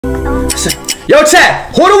Yo,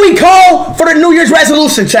 chat, who do we call for the New Year's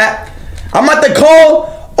resolution, chat? I'm about to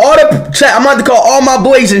call all the chat. I'm about to call all my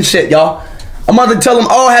boys and shit, y'all. I'm about to tell them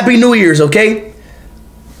all Happy New Year's, okay?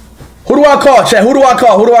 Who do I call, chat? Who do I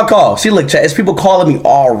call? Who do I call? See, look, chat, it's people calling me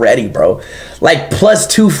already, bro. Like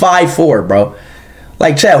 +254, bro.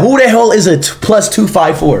 Like, chat, who the hell is a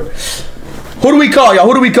 +254? Who do we call, y'all?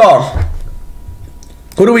 Who do we call?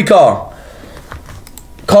 Who do we call?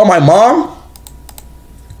 Call my mom?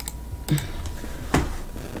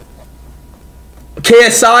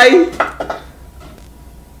 KSI?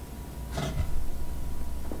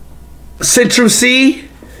 Central C?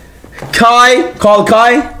 Kai? Call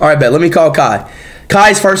Kai? Alright, bet. Let me call Kai.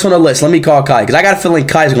 Kai's first on the list. Let me call Kai, because I got a feeling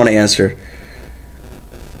Kai's going to answer.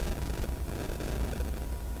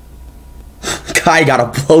 Kai got a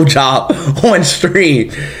blowjob on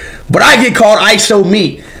stream. But I get called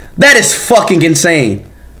IShowMeat. That is fucking insane.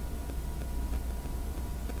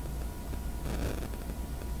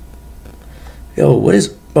 Yo, what is...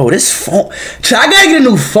 Bro, this phone... I gotta get a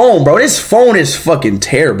new phone, bro. This phone is fucking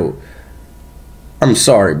terrible. I'm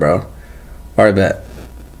sorry, bro. Alright, bet.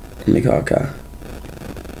 Let me call Kai.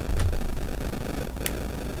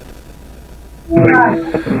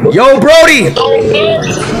 Yo, Brody!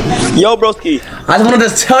 Yo, broski. I just wanted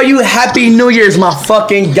to tell you Happy New Year's, my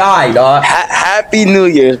fucking guy, dog. Happy New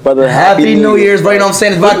Year's, brother. Happy New Year's, bro. You know what I'm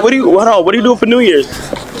saying? What do you do for New Year's?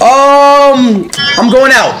 I'm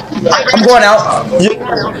going out. I'm going out.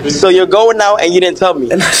 So you're going out and you didn't tell me?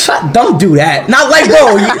 Don't do that. Not like,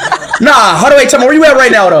 bro. Nah, how do I tell me? Where you at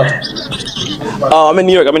right now, though? I'm in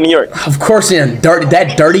New York. I'm in New York. Of course, in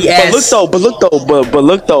that dirty ass. But look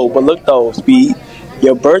though, Speed.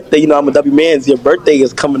 Your birthday, you know I'm a W man's. Your birthday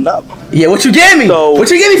is coming up. Yeah, what you gave me? So, what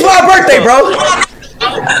you gave me for our birthday, bro?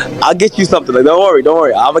 I'll get you something. Like, don't worry.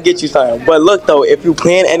 I'm gonna get you something. But look though, if you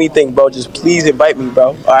plan anything, bro, just please invite me, bro.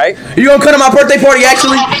 All right? You gonna come to my birthday party,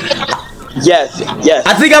 actually? Yes.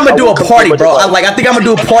 I think I'm gonna do a party, bro. I think I'm gonna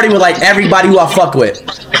do a party with like everybody who I fuck with.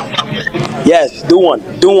 Yes, do one,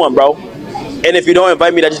 bro. And if you don't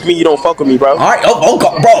invite me, that just means you don't fuck with me, bro. All right, bro,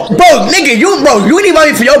 nigga, you didn't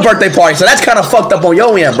invite me for your birthday party, so that's kind of fucked up on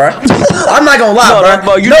your end, bro. I'm not gonna lie,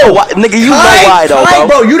 bro. You know why, nigga? You know why though,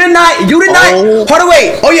 bro? You did not. Hold on,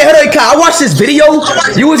 wait. Oh yeah, hold on, Kai. I watched this video.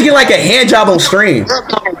 You was getting like a hand job on stream.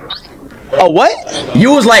 A what?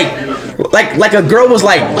 You was like a girl was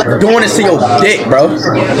like doing it to your dick, bro.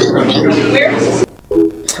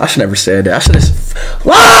 I should never said that. I should have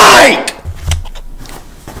like.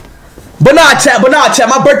 But nah, chat,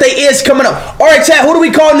 my birthday is coming up. Alright, chat, who do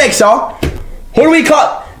we call next, y'all? Who do we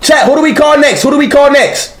call? Chat, who do we call next? Who do we call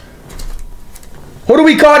next? Who do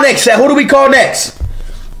we call next, chat? Who do we call next?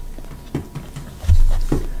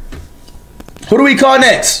 Who do we call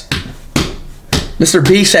next? Mr.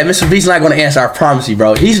 B, chat. Mr. B's not gonna answer, I promise you,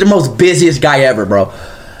 bro. He's the most busiest guy ever, bro.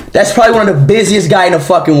 That's probably one of the busiest guy in the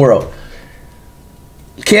fucking world.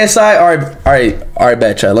 KSI? Alright,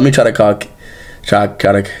 bet, chat. Let me try to call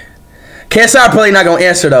KSI probably not gonna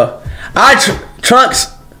answer though. Trunks.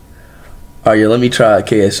 Oh yeah, let me try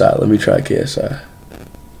KSI. Let me try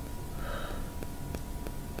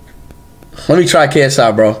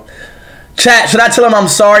KSI, bro. Chat, should I tell him I'm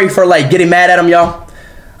sorry for like getting mad at him, y'all?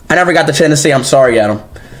 I never got the chance to say I'm sorry at him.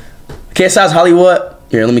 KSI's Hollywood.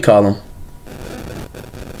 Here, let me call him.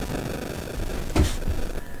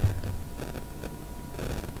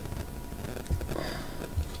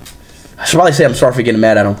 I should probably say I'm sorry for getting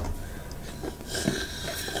mad at him.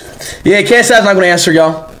 Yeah, KSI's not gonna answer,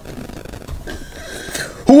 y'all.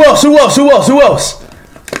 Who else?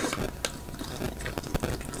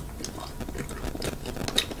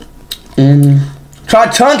 Try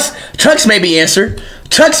Chunks. Chunks maybe answer.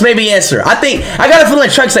 I think I got a feeling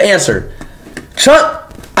Chunks to answer.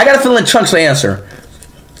 I got a feeling Chunks to answer.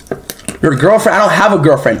 Your girlfriend? I don't have a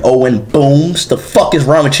girlfriend. Owen Booms. The fuck is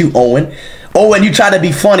wrong with you, Owen? Owen, you try to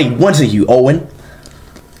be funny. Once of you, Owen.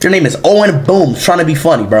 Your name is Owen Booms. Trying to be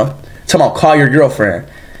funny, bro. Talking about call your girlfriend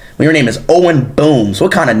when your name is Owen Booms.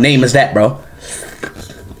 What kind of name is that, bro?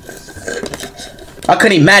 I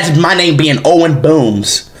couldn't imagine my name being Owen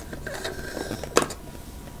Booms.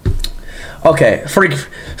 Okay, freak.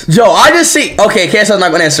 Yo, I just see. Okay, KSI's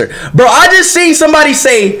not gonna answer, bro. I just seen somebody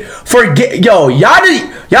say forget. Yo, y'all. All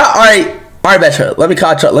right, betcha. Let me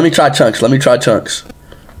try Chunks. Let me try Chunks. Let me try Chunks.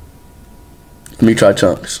 Let me try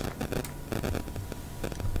Chunks.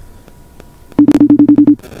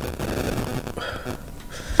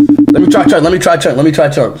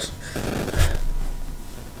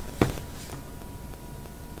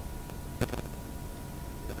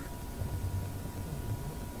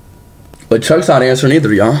 But Chunks not answering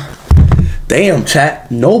either, y'all. Damn, chat.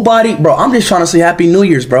 Nobody, bro. I'm just trying to say Happy New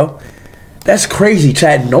Year's, bro. That's crazy,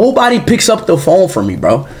 Chad. Nobody picks up the phone for me,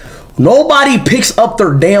 bro. Nobody picks up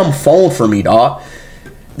their damn phone for me, dog.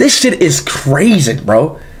 This shit is crazy,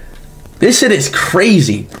 bro. This shit is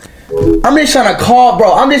crazy. I'm just trying to call,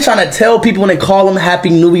 bro. I'm just trying to tell people when they call them Happy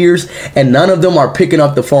New Year's, and none of them are picking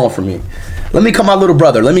up the phone for me. Let me call my little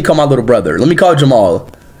brother. Let me call my little brother. Let me call Jamal.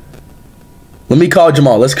 Let me call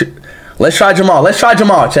Jamal. Let's try Jamal. Let's try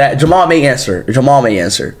Jamal, chat. Jamal may answer. Jamal may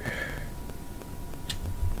answer.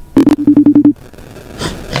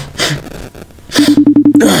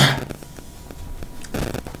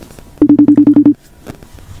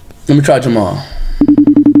 Let me try Jamal.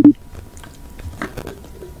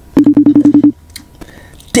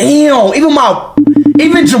 Damn,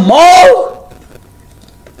 even Jamal?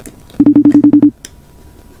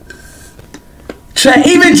 Chat,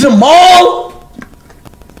 even Jamal?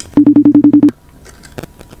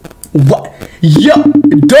 What? Yo,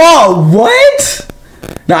 dog, what?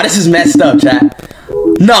 Nah, this is messed up, chat.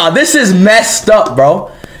 Nah, this is messed up,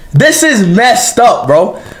 bro. This is messed up,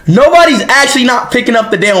 bro. Nobody's actually not picking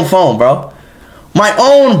up the damn phone, bro. My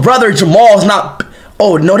own brother Jamal's not.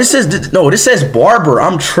 Oh no, this says barber.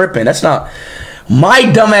 I'm tripping. That's not. My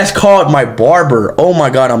dumbass called my barber. Oh my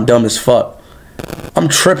god, I'm dumb as fuck. I'm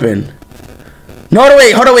tripping. No,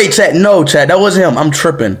 hold on, wait, chat. No, chat, that wasn't him. I'm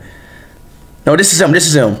tripping. No, this is him. This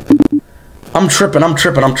is him. I'm tripping. I'm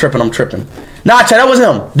tripping. I'm tripping. I'm tripping. Nah, chat, that was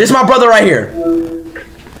him. This is my brother right here.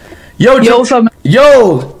 Yo, what's up, man?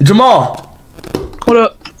 Yo, Jamal. What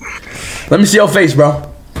up? Let me see your face,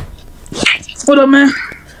 bro. What up, man?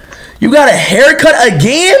 You got a haircut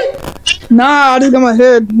again? Nah, I just got my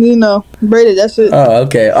hair, you know, braided. That's it. Oh,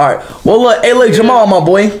 okay. All right. Well, look. Hey, look, Jamal, my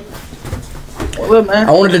boy. What up, man?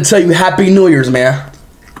 I wanted to tell you Happy New Year's, man.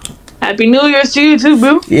 Happy New Year's to you, too,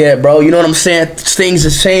 bro. Yeah, bro. You know what I'm saying? Things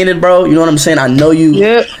is changing, bro. You know what I'm saying? I know you.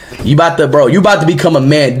 Yep. You about to become a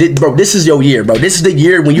man. Bro, this is your year, bro. This is the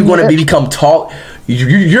year when you're going to become tall.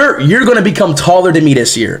 You're going to become taller than me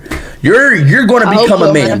this year. You're going to become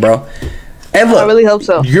a man, bro. And look, I really hope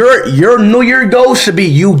so. Your New Year goal should be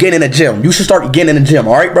you getting in the gym. You should start getting in the gym,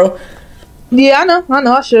 all right, bro? Yeah, I know.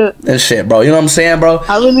 I should. That shit, bro. You know what I'm saying, bro?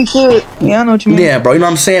 I really should. Yeah, I know what you mean. Yeah, bro. You know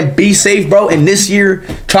what I'm saying? Be safe, bro. And this year,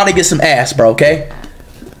 try to get some ass, bro, okay?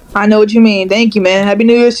 I know what you mean. Thank you, man. Happy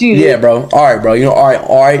New Year's to you. Yeah, bro. All right, bro. You know, all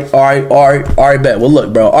right, bet. Well,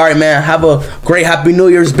 look, bro. All right, man. Have a great Happy New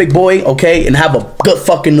Year's, big boy, okay? And have a good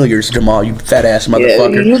fucking New Year's, Jamal, you fat ass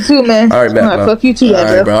motherfucker. Yeah, you too, man. All right, bet, bro. Fuck you too, all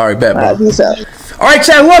right, bro. All right, bet, bro. All right, peace out. All right,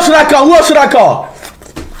 Chad, who else should I call? Who else should I call?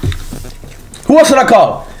 Who else should I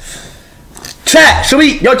call? Chat, should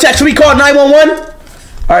we call 911?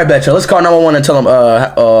 All right, bet, Chad. Let's call 911 and tell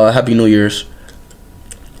them Happy New Year's.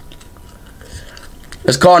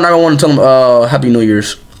 Let's call 911 and tell them Happy New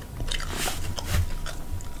Year's.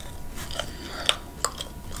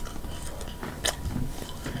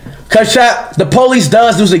 Cause chat, the police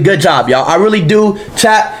does a good job, y'all. I really do,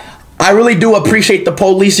 chat. I really do appreciate the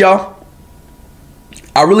police, y'all.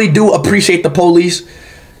 I really do appreciate the police.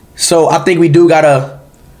 So I think we do gotta,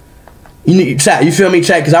 chat. You feel me,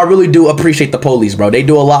 chat? Cause I really do appreciate the police, bro. They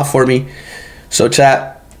do a lot for me. So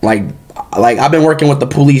chat, like I've been working with the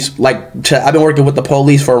police, chat, I've been working with the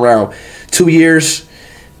police for around 2 years.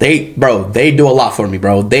 They do a lot for me,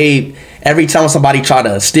 bro. Every time somebody try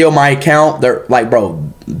to steal my account, they're like,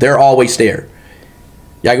 bro, they're always there.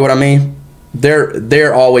 Y'all get what I mean?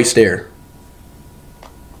 They're always there.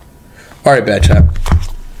 All right, bad chat.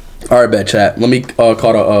 All right, bad chat. Let me call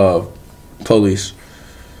the police.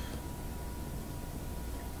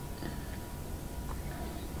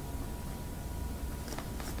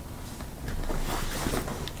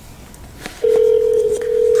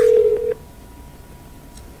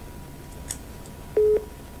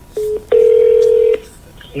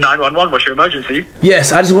 What's your emergency?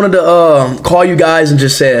 Yes, I just wanted to call you guys and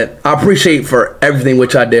just say I appreciate for everything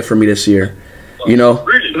which I did for me this year. You know?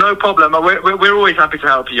 Really? No problem. We're always happy to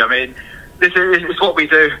help you. I mean, this is what we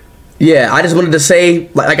do. Yeah, I just wanted to say,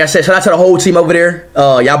 like I said, shout out to the whole team over there.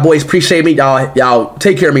 Y'all boys appreciate me. Y'all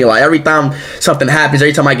take care of me. Like every time something happens,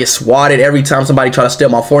 every time I get swatted, every time somebody try to steal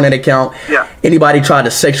my Fortnite account, anybody try to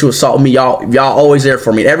sexual assault me, y'all always there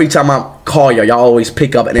for me. Every time I call y'all always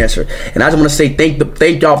pick up and answer. And I just want to say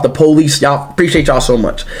thank y'all, the police. Y'all appreciate y'all so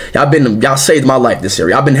much. Y'all saved my life this year.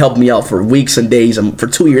 Y'all been helping me out for weeks and days and for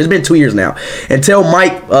 2 years. It's been 2 years now. And tell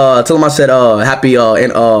Mike, tell him I said happy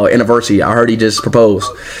anniversary. I heard he just proposed.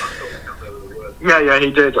 Yeah, he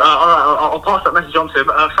did. All right, I'll pass that message on to him.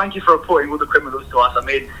 Thank you for reporting all the criminals to us. I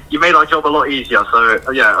mean, you made our job a lot easier, so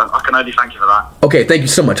yeah, I can only thank you for that. Okay, thank you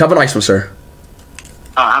so much. Have a nice one, sir.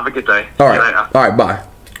 All right, have a good day. All right, bye.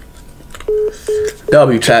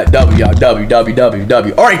 W, chat. W, y'all.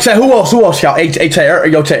 W. All right, chat. Who else, y'all? Hey, chat.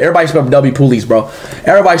 Yo, chat. Everybody spell W police, bro.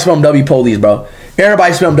 Everybody spell W police, bro.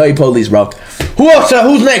 Everybody spell W police, bro. Who else, chat?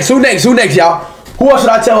 Who's next? Who next, y'all? Who else should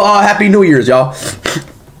I tell Happy New Year's, y'all?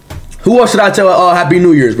 Who else should I tell Happy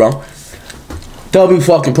New Year's, bro? W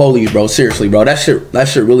fucking police, bro. Seriously, bro. That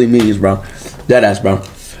shit really means, bro. Deadass, bro.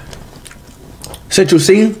 Central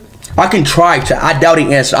C? I can try, chat. I doubt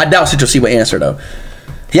he answered. I doubt Central C would answer, though.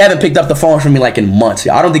 He haven't picked up the phone from me like in months.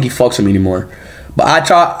 I don't think he fucks with me anymore. But I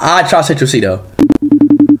try Central C though.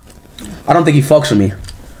 I don't think he fucks with me.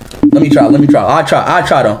 Let me try. I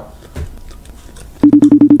try though.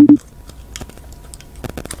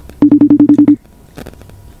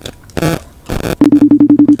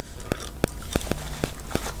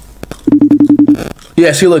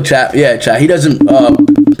 Yeah, see, look, chat. Yeah, chat. He doesn't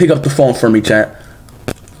pick up the phone for me, chat.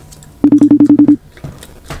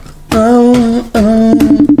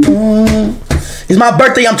 It's my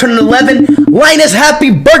birthday. I'm turning 11. Linus,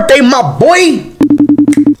 happy birthday, my boy.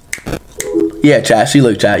 Yeah, chat. See,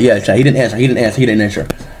 look, chat. Yeah, chat. He didn't answer.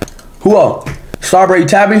 Who else? Strawberry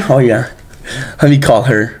Tabby? Oh, yeah. Let me call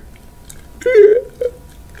her.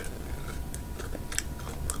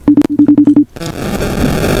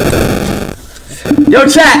 Yo,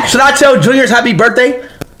 chat. Should I tell Junior's happy birthday?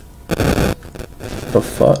 The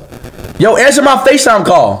fuck? Yo, answer my FaceTime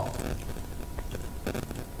call.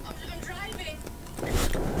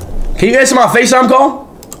 Can you answer my FaceTime call?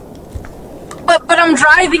 But I'm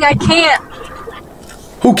driving, I can't.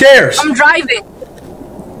 Who cares? I'm driving.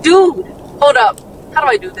 Dude, hold up. How do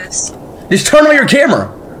I do this? Just turn on your camera.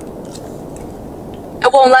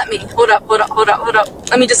 It won't let me. Hold up.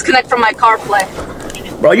 Let me disconnect from my CarPlay.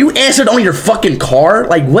 Bro, you answered on your fucking car?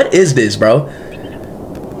 Like, what is this, bro?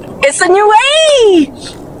 It's a new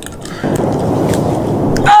age!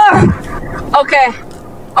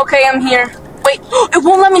 Okay, I'm here. Wait, it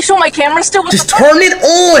won't let me show my camera still? Just turn it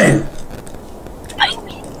on!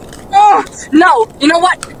 No, you know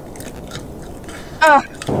what?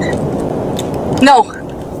 No.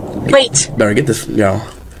 Wait. Better get this, yo.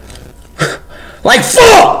 Like,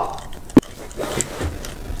 fuck!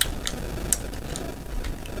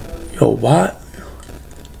 Yo, what?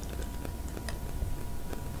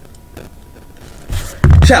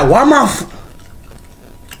 Chat, why am I...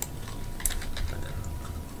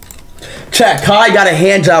 Chat, Kai got a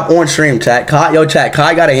hand job on stream, chat. Kai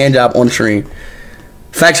got a hand job on stream.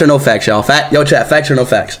 Facts or no facts, y'all? Yo, chat, facts or no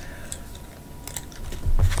facts?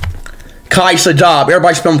 Kai Sajab.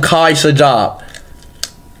 Everybody spell him Kai Sajab.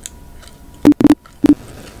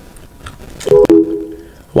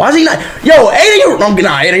 Why is he not? Yo,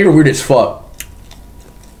 Aiden, you're weird as fuck.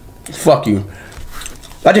 Fuck you.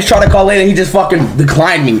 I just tried to call Aiden, he just fucking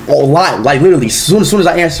declined me. Oh, live, like literally, as soon as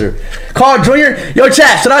I answer. Call Junior. Yo,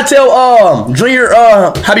 chat, should I tell Junior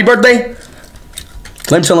happy birthday?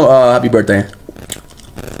 Let me tell him happy birthday.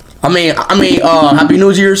 I mean happy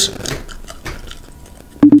New Year's.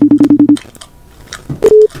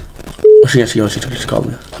 She just called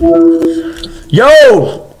me.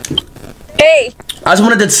 Yo! Hey! I just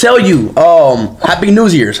wanted to tell you, happy New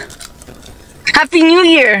Year's. Happy New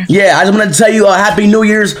Year! Yeah, I just wanted to tell you, happy New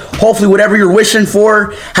Year's. Hopefully, whatever you're wishing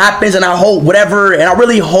for happens, and I hope whatever, and I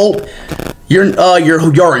really hope your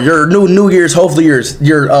New Year's. Hopefully, your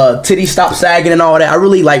titties stop sagging and all that.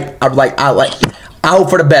 I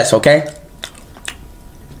hope for the best. Okay.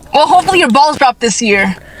 Well, hopefully your balls drop this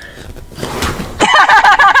year.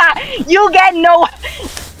 You get no.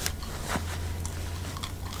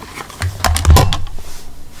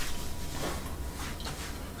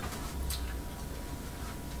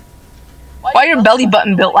 Why your belly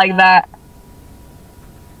button built like that?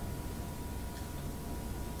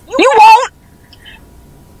 You won't!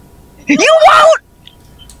 You won't!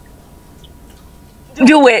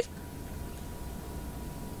 Do it.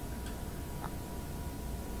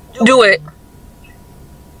 Do it.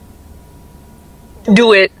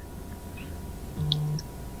 Do it.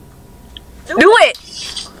 Do it!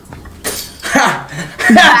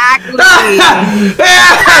 Exactly. Do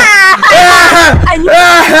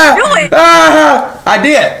it. I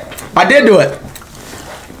did do it.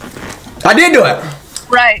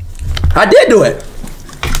 Right. I did do it.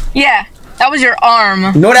 Yeah, that was your arm.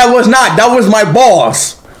 No, that was not. That was my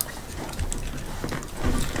balls.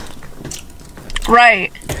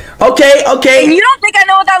 Right. Okay. And you don't think I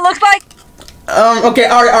know what that looks like? Okay,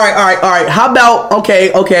 all right. How about,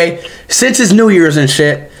 okay, since it's New Year's and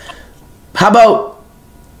shit, how about,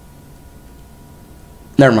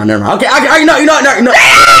 never mind. Okay, you know.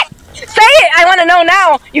 Say it, I want to know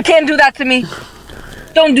now. You can't do that to me.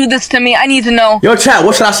 Don't do this to me, I need to know. Yo, chat,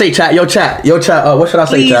 what should I say, chat? What should I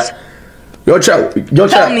say, Please. chat? Yo, chat.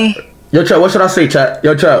 Tell me. Yo, chat. What should I say, chat?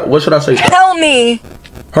 Yo, chat. What should I say? Tell me.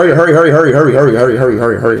 Hurry.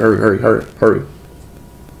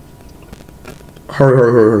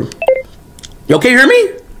 Yo, can you hear me?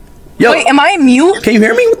 Yo. Wait, am I mute? Can you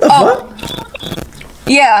hear me? What the fuck?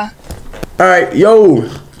 Yeah. All right, yo.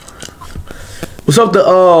 What's up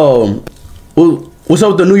what's up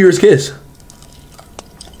with the New Year's kiss?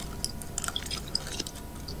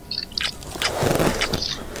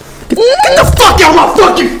 Get the fuck out of my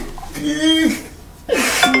fucking.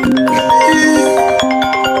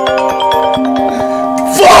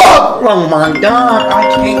 Fuck! Oh my god, I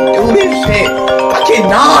can't do this shit. I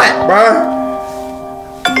cannot, bruh.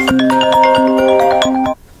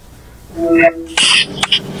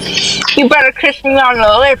 You better kiss me on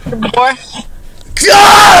the lips, boy.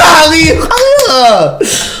 Golly!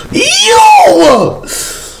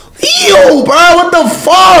 Ew, bro, what the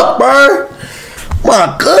fuck, bro?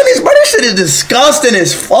 My goodness, bro, this shit is disgusting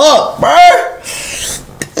as fuck, bro.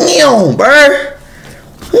 Damn, bro.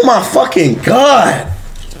 Oh my fucking god.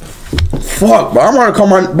 Fuck, bro. I'm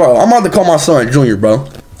about to call my son Junior, bro.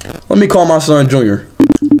 Let me call my son Junior.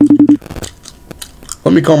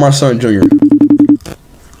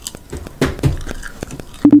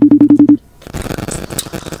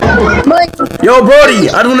 Yo, Brody,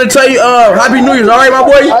 I just want to tell you, Happy New Year's, all right, my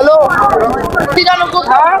boy? Hello.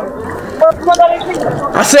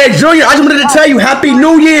 I said, Junior, I just wanted to tell you, Happy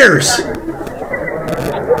New Year's.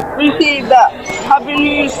 Appreciate that. Happy New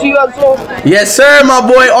Year's to you as well. Yes, sir, my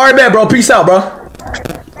boy. All right, man, bro. Peace out, bro.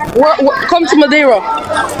 Come to Madeira.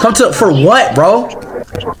 For what, bro?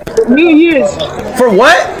 New Year's. For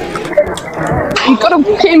what? You could have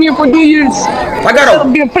came here for New Year's. I gotta.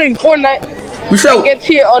 Been playing Fortnite. You should. Get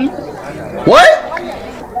here on. What?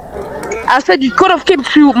 I said you could have came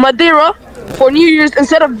to Madeira for New Year's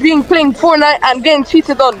instead of playing Fortnite and getting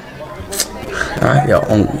cheated on.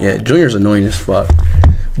 Yeah, Junior's annoying as fuck.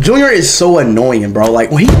 Junior is so annoying, bro. Like,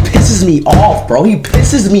 when he pisses me off, bro. He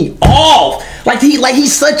pisses me off. Like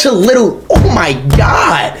he's such a little. Oh my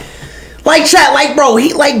god. Like, chat. Like, bro.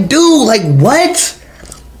 Dude. Like, what?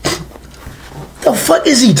 The fuck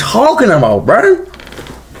is he talking about, bro?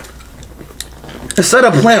 Instead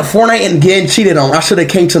of playing Fortnite and getting cheated on, I should have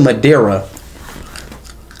came to Madeira.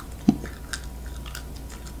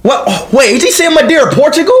 What? Wait, is he saying Madeira,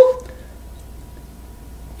 Portugal?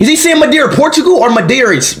 Is he saying Madeira, Portugal, or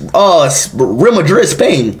Madeira, Real Madrid,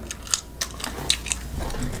 Spain?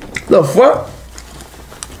 The fuck?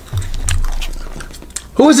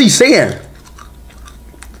 Who is he saying?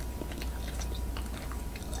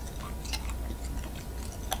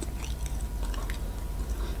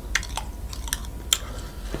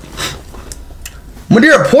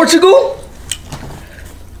 Madeira, Portugal?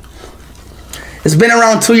 It's been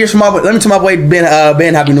around 2 years from my boy. Let me tell my boy Ben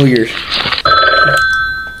Happy New Year's.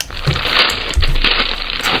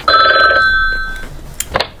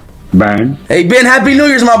 Ben. Hey Ben, Happy New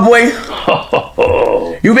Year's, my boy.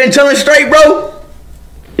 You been chilling straight, bro?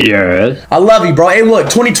 Yes. I love you, bro. Hey, look,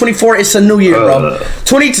 2024, it's a new year, bro.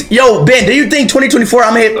 Yo, Ben, do you think 2024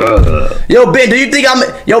 I'm gonna hit? Yo, Ben, do you think I'm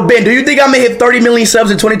gonna hit 30 million subs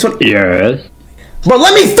in 2020? Yes. Bro,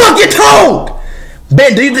 let me fucking talk.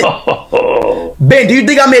 Ben, do you think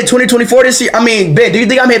I'm gonna hit 2024 this year? I mean, Ben, do you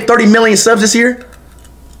think I'm gonna hit 30 million subs this year?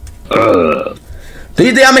 Do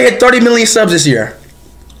you think I'm gonna hit 30 million subs this year?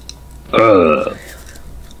 Do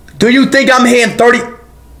you think I'm hitting 30?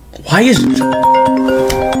 Why is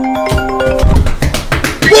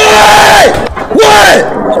What?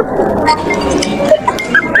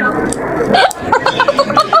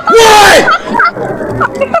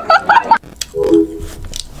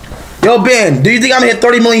 Yo, Ben, do you think I'm gonna hit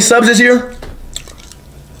 30 million subs this year?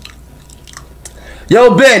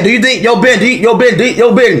 Yo, Ben, do you think I'm gonna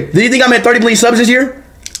hit 30 million subs this year?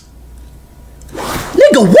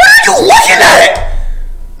 Nigga, what are you looking at?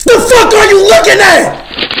 The fuck are you looking at?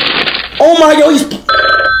 Oh my, yo, he's...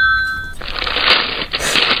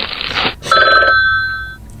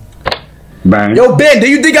 Ben. Yo, Ben, do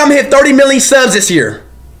you think I'm gonna hit 30 million subs this year?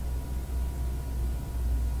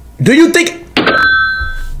 Do you think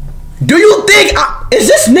is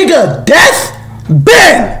this nigga death?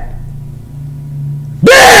 Ben!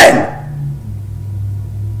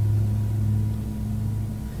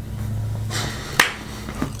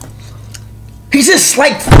 He's just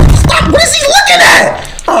like, stop, what is he looking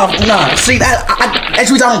at? Oh, nah, see, that's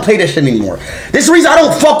the reason I don't play this shit anymore. This is the reason I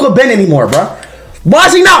don't fuck with Ben anymore, bro. Why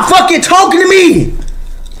is he not fucking talking to me?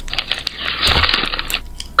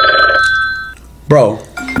 Bro.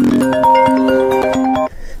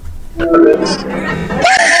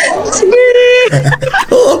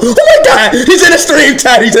 Oh my God, he's in the stream,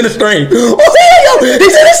 chat. He's in the stream. Oh, yo, he's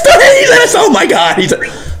in the stream. He's in the. Oh my God, he's.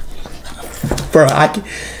 Bro, I can.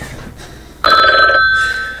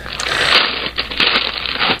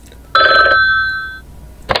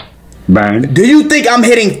 Burn. Do you think I'm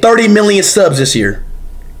hitting 30 million subs this year?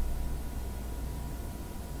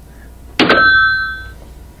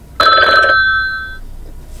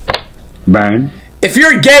 Burn. If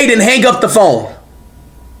you're gay, then hang up the phone.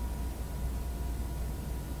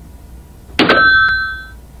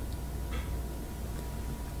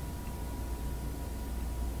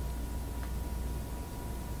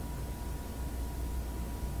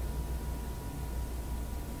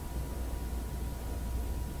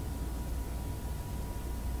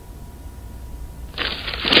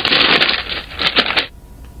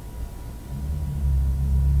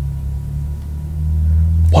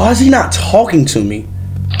 Why is he not talking to me?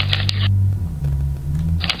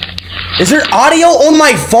 Is there audio on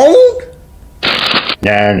my phone?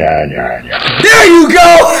 No. There you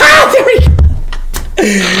go!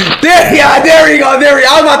 There you go.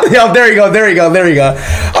 I'm about to help. There you go.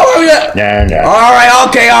 Oh, yeah. No. Alright,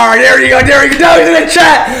 okay, alright. There you go. He's in the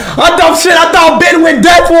chat. I thought Ben went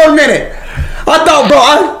dead for a minute. I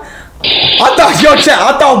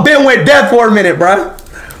thought Ben went dead for a minute, bro.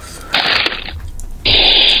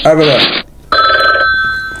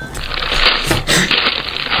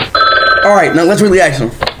 Alright, now let's really ask him.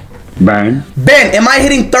 Burn. Ben, am I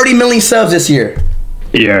hitting 30 million subs this year?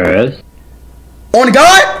 Yes. On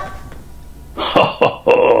God?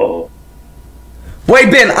 Wait,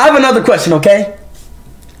 Ben, I have another question, okay?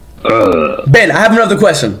 Ben, I have another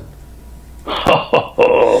question.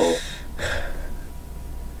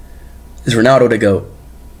 Is Ronaldo the GOAT?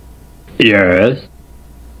 Yes.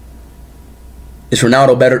 Is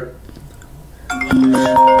Ronaldo better?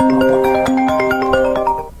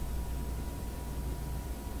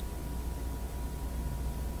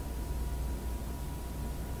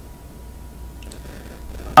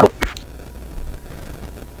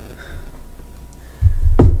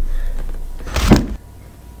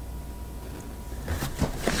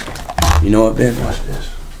 You know what, Ben? Watch this.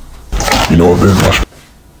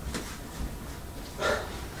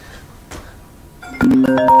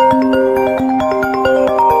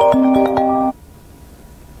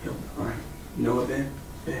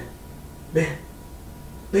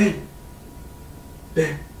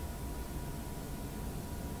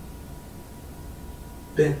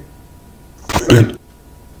 Ben.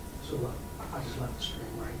 So look, I just left the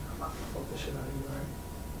stream, right? I'm about to fuck the shit out of you, right?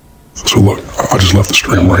 So look, I just left the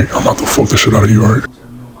stream, right? I'm about to fuck the shit out of you, right?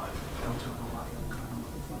 Don't tell nobody. Don't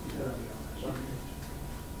tell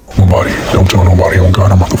nobody. I'm about to fuck the shit out of you. Don't tell nobody on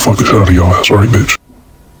God, I'm about to fuck the shit out of your ass, right, bitch?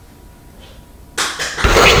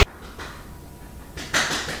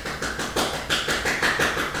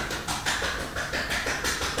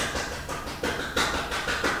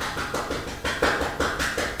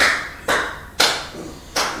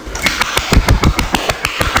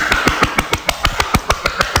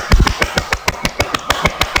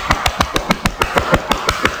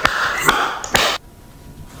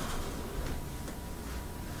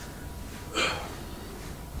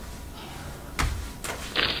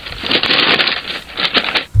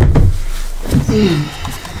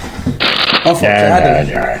 Oh, fuck,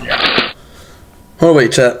 oh,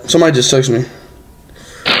 wait, chat. Somebody just texted me.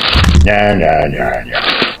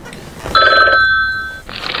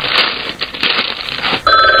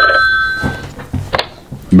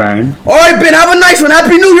 Burn. Alright, Ben, have a nice one.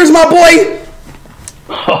 Happy New Year's, my boy.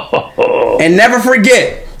 And never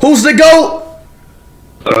forget, who's the GOAT?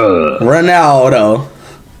 Ronaldo.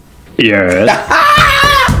 Yes.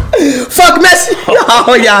 Fuck Messi.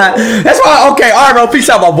 Oh, yeah. That's why. Okay, alright, bro. Peace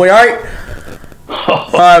out, my boy, alright?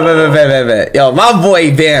 Alright, bet. Yo, my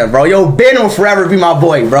boy Ben, bro. Yo, Ben will forever be my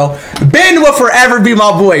boy, bro. Ben will forever be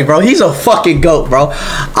my boy, bro. He's a fucking GOAT, bro.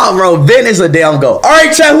 Bro, Ben is a damn GOAT.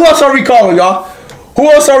 Alright, chat, who else are we calling, y'all?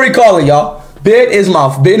 Ben is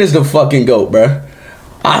the fucking GOAT, bro.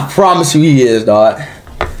 I promise you he is, dog.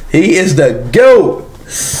 He is the GOAT.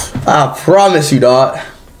 I promise you, dog.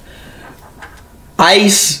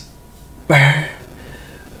 Ice, Ben,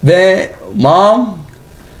 Mom,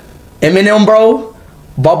 Eminem, bro,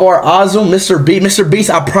 Babar Azum, Mr. Beast.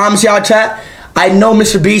 I promise y'all, chat. I know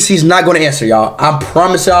Mr. Beast, he's not going to answer, y'all. I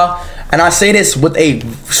promise y'all. And I say this with a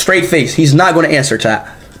straight face. He's not going to answer, chat.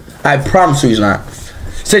 I promise you he's not.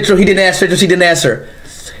 Central, he didn't answer.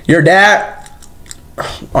 Your dad. All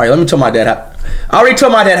right, let me tell my dad. I already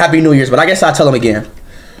told my dad Happy New Year's, but I guess I'll tell him again.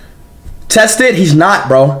 Test it. He's not,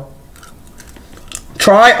 bro.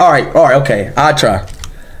 Try. All right, okay. I'll try.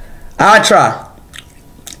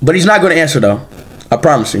 But he's not going to answer, though. I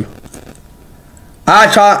promise you. I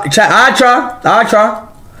try. I try.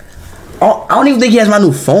 Oh, I don't even think he has my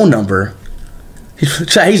new phone number.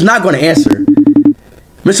 He's not going to answer.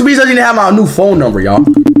 Mr. Beast doesn't even have my new phone number, y'all.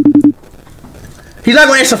 He's not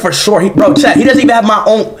going to answer for sure. Bro, chat. He doesn't even have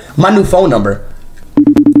my new phone number.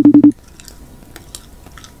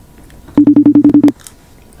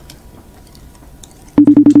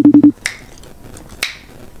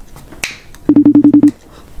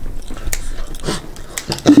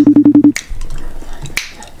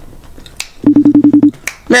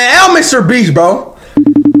 Man, L Mr. Beast, bro.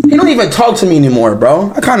 He don't even talk to me anymore,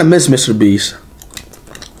 bro. I kind of miss Mr. Beast.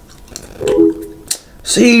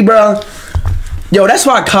 See, bro. Yo, that's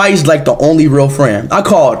why Kai's like the only real friend. I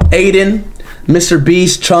called Aiden, Mr.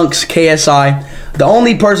 Beast, Chunks, KSI. The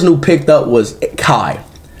only person who picked up was Kai.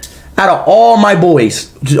 Out of all my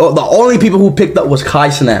boys, the only people who picked up was Kai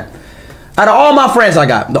Snap. Out of all my friends I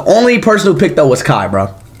got, the only person who picked up was Kai,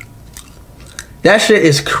 bro. That shit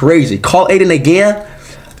is crazy. Call Aiden again.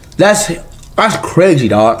 That's crazy,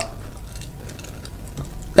 dog.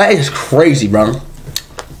 That is crazy, bro.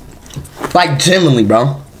 Like, genuinely,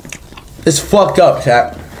 bro. It's fucked up,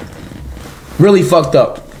 chat. Really fucked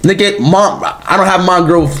up. Nigga, mom, I don't have my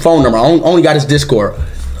girl's phone number. I only got his Discord.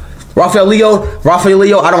 Rafael Leo,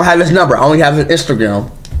 I don't have his number. I only have his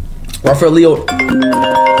Instagram. Rafael Leo.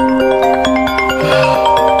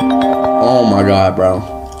 Oh my God, bro.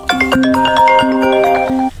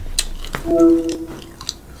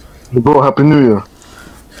 Bro, Happy New Year.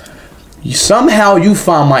 Somehow you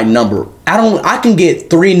found my number. I can get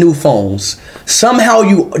 3 new phones.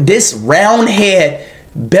 Somehow this round head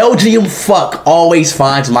Belgium fuck always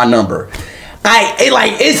finds my number.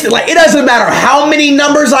 It doesn't matter how many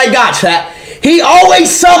numbers I got, chat. He always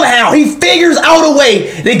somehow he figures out a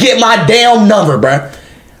way to get my damn number, bruh.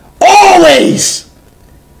 Always.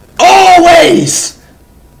 Always.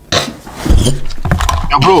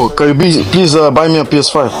 Yo, bro, can you please buy me a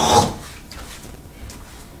PS5?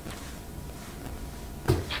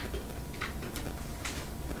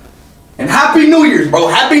 And Happy New Year's, bro.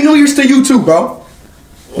 Happy New Year's to you too, bro.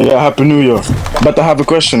 Yeah, Happy New Year. But I have a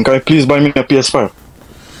question. Can you please buy me a PS5?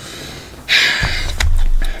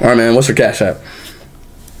 Alright, man. What's your Cash App?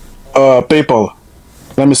 PayPal.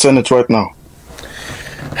 Let me send it right now.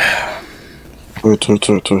 Wait.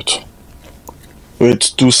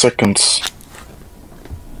 Wait 2 seconds.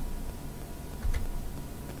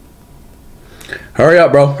 Hurry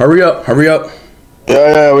up, bro. Hurry up.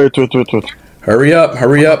 Yeah, wait. Hurry up.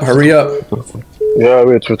 Yeah,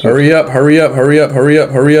 wait.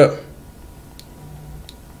 Hurry up.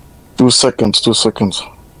 2 seconds.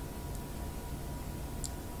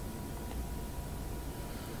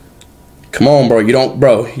 Come on, bro.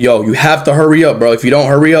 You have to hurry up, bro. If you don't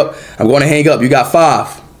hurry up, I'm going to hang up. You got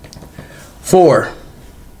 5, 4.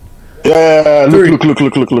 Yeah, 3.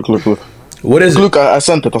 Look. What is it? Look, I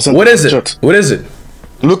sent it. What is it? What is it?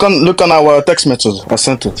 Look on our text message. I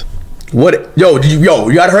sent it. What? Yo, you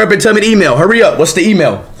gotta hurry up and tell me the email. Hurry up. What's the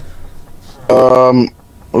email?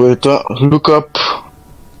 Wait. Look up.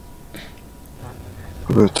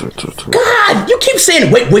 Wait. God, you keep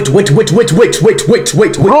saying wait. Bro,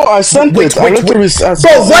 I sent it. Bro,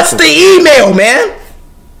 what's the email, man?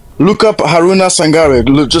 Look up Haruna Sangare.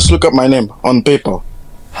 Just look up my name on PayPal.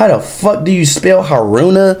 How the fuck do you spell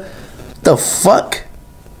Haruna? The fuck?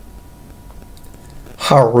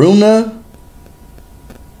 Haruna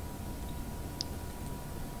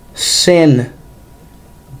Sangare.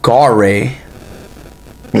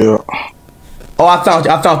 Yeah. Oh, I found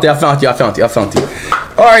you.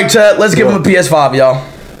 All right, chat. Let's give him a PS5, y'all.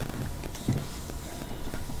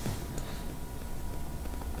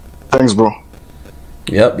 Thanks, bro.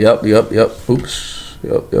 Yep. Oops.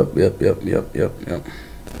 Yep.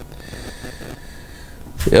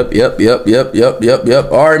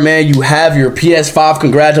 All right, man. You have your PS5.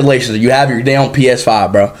 Congratulations. You have your damn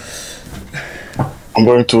PS5, bro. I'm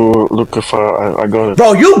going to look if I got it.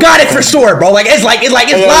 Bro, you got it for sure, bro. It's live. Yeah,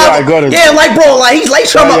 I got it. Yeah, bro, he's like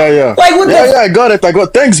shut up. Yeah. Like what the? Yeah, I got it.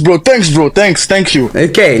 Thanks, bro. Thank you.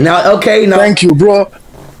 Okay, now. Thank you, bro.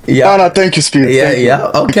 Yeah. No, thank you, Speed.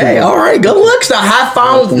 Yeah. Okay, all right. Good looks. Now have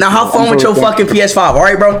fun with your fucking PS5. All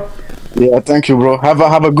right, bro. Yeah, thank you, bro. Have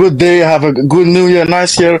a good day. Have a good New Year,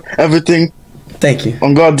 nice year, everything. Thank you.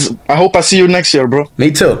 On God, I hope I see you next year, bro.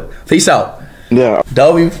 Me too. Peace out. Yeah.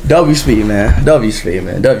 W speed, man.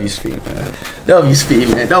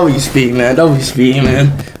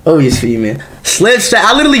 Slips,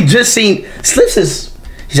 I literally just seen Slips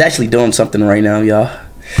he's actually doing something right now, y'all.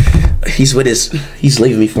 He's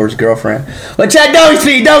leaving me for his girlfriend. But chat,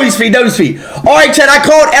 WSpeed. Alright, chat, I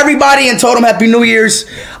called everybody and told them Happy New Year's.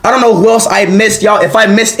 I don't know who else I missed, y'all. If I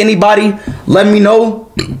missed anybody, let me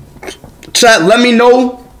know. Chat, let me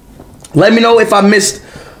know. Let me know if I missed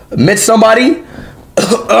somebody.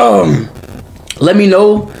 Let me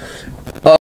know.